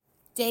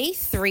Day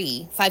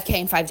 3, 5K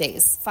in 5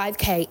 days.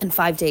 5K in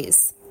 5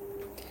 days.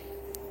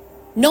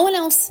 No one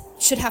else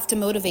should have to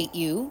motivate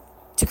you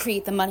to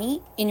create the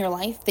money in your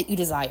life that you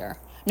desire.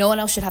 No one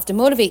else should have to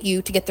motivate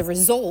you to get the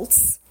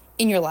results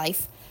in your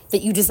life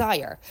that you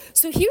desire.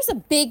 So here's a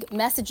big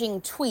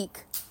messaging tweak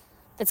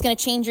that's going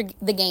to change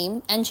the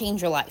game and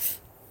change your life.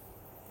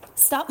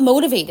 Stop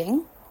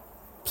motivating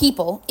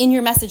people in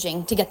your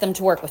messaging to get them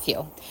to work with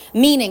you.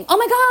 Meaning, oh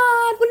my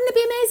God, wouldn't it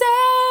be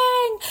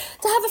amazing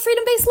to have a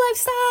freedom-based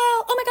lifestyle?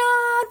 Oh my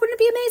God, wouldn't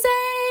it be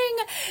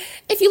amazing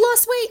if you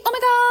lost weight? Oh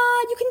my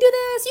God, you can do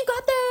this. You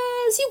got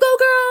this. You go,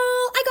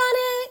 girl. I got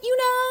it. You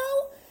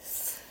know?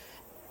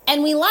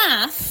 And we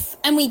laugh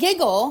and we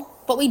giggle,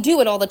 but we do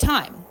it all the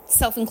time,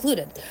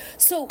 self-included.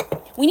 So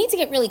we need to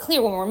get really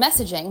clear when we're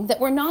messaging that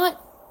we're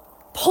not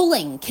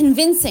pulling,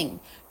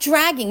 convincing,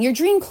 dragging. Your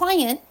dream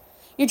client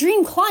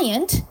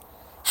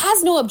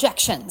has no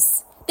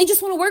objections. They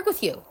just want to work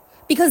with you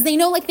because they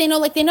know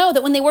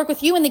that when they work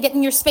with you and they get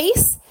in your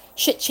space,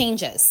 shit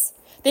changes.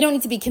 They don't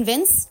need to be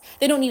convinced.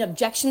 They don't need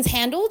objections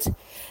handled.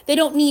 They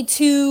don't need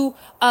to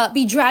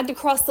be dragged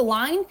across the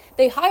line.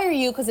 They hire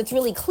you because it's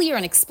really clear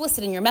and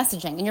explicit in your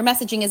messaging. And your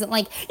messaging isn't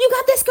like, you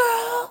got this,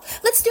 girl.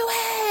 Let's do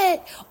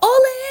it.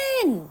 All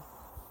in.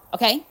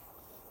 Okay?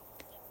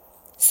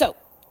 So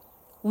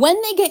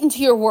when they get into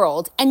your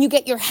world and you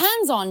get your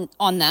hands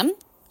on them,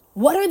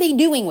 what are they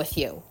doing with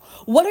you?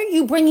 What are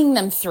you bringing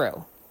them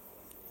through?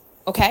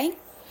 Okay?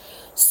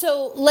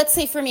 So let's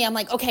say for me, I'm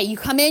like, okay, you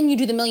come in, you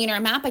do the millionaire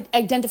map,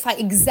 identify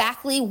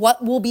exactly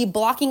what will be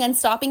blocking and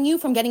stopping you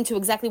from getting to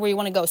exactly where you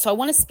want to go. So I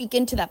want to speak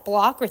into that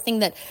block or thing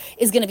that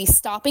is going to be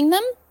stopping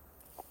them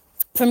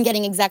from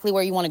getting exactly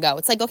where you want to go.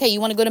 It's like, okay,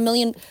 you want to go to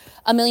 $1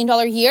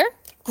 million year?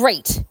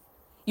 Great.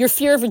 Your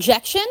fear of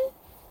rejection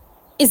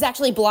is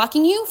actually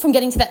blocking you from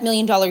getting to that $1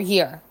 million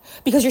year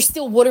because you're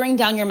still watering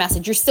down your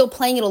message. You're still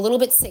playing it a little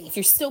bit safe.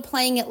 You're still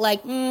playing it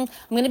like, I'm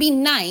going to be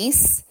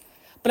nice,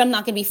 but I'm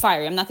not going to be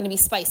fiery. I'm not going to be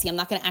spicy. I'm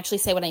not going to actually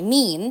say what I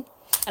mean.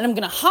 And I'm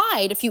going to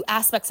hide a few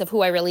aspects of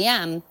who I really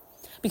am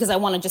because I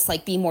want to just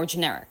like be more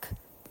generic.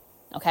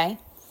 Okay?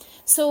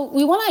 So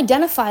we want to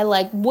identify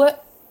like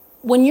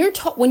when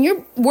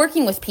you're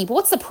working with people,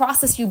 what's the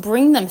process you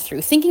bring them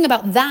through? Thinking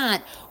about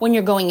that when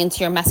you're going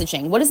into your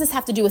messaging. What does this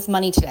have to do with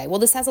money today? Well,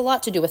 this has a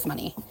lot to do with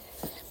money.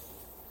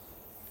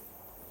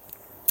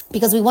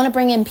 Because we want to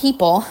bring in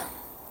people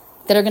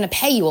that are going to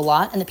pay you a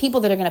lot, and the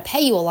people that are going to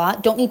pay you a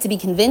lot don't need to be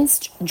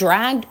convinced,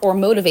 dragged, or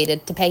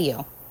motivated to pay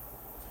you.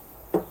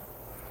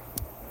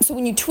 So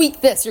when you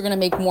tweak this, you're going to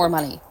make more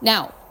money.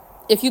 Now,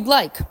 if you'd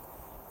like,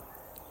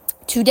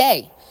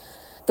 today,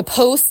 the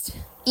post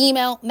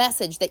email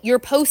message that you're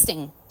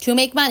posting to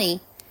make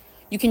money,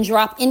 you can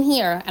drop in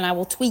here and I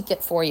will tweak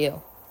it for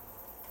you.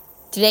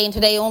 Today and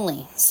today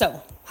only.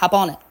 So hop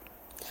on it.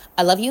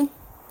 I love you.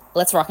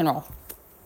 Let's rock and roll.